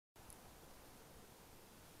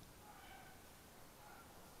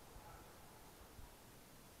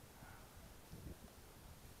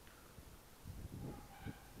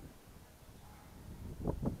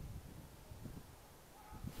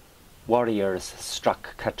Warriors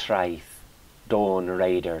struck Catraeth, dawn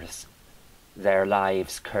raiders, their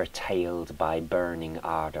lives curtailed by burning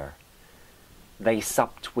ardour. They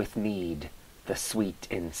supped with Mead, the sweet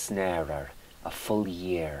ensnarer, a full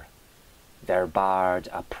year, their bard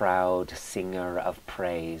a proud singer of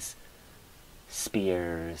praise,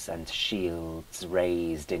 spears and shields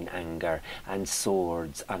raised in anger, and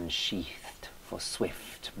swords unsheathed for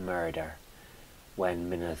swift murder,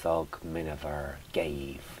 when Mynyddog Mwynfawr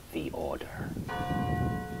gave the order.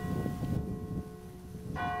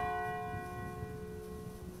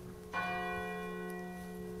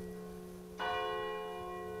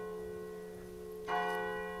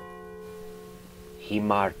 He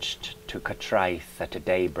marched to Catraeth at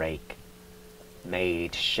daybreak,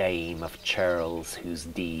 made shame of churls whose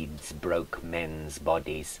deeds broke men's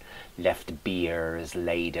bodies, left biers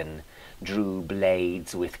laden, drew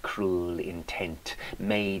blades with cruel intent,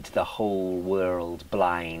 made the whole world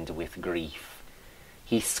blind with grief.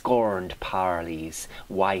 He scorned parleys,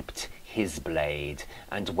 wiped his blade,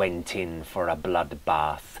 and went in for a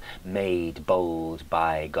bloodbath, made bold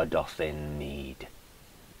by Gododdin Mead.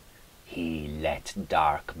 He let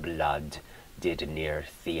dark blood did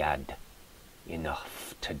Neirthiad,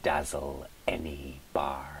 enough to dazzle any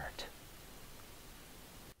bard.